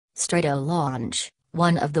Stratolaunch,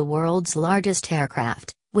 one of the world's largest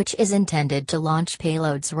aircraft, which is intended to launch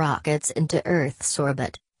payloads rockets into Earth's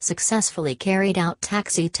orbit, successfully carried out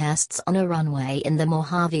taxi tests on a runway in the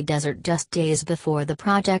Mojave Desert just days before the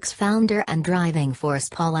project's founder and driving force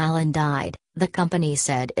Paul Allen died, the company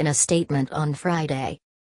said in a statement on Friday.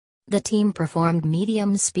 The team performed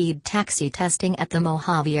medium-speed taxi testing at the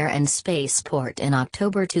Mojave Air and Spaceport in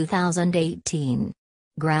October 2018.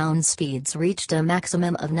 Ground speeds reached a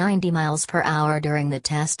maximum of 90 miles per hour during the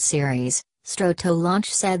test series, Stratolaunch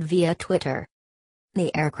said via Twitter.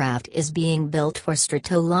 The aircraft is being built for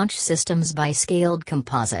Stratolaunch Systems by Scaled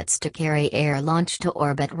Composites to carry air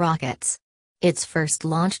launch-to-orbit rockets. Its first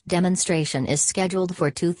launch demonstration is scheduled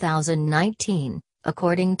for 2019,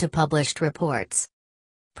 according to published reports.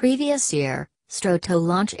 Previous year,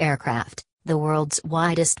 Stratolaunch aircraft, the world's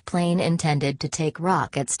widest plane intended to take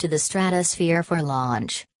rockets to the stratosphere for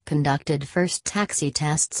launch, conducted first taxi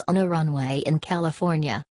tests on a runway in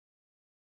California.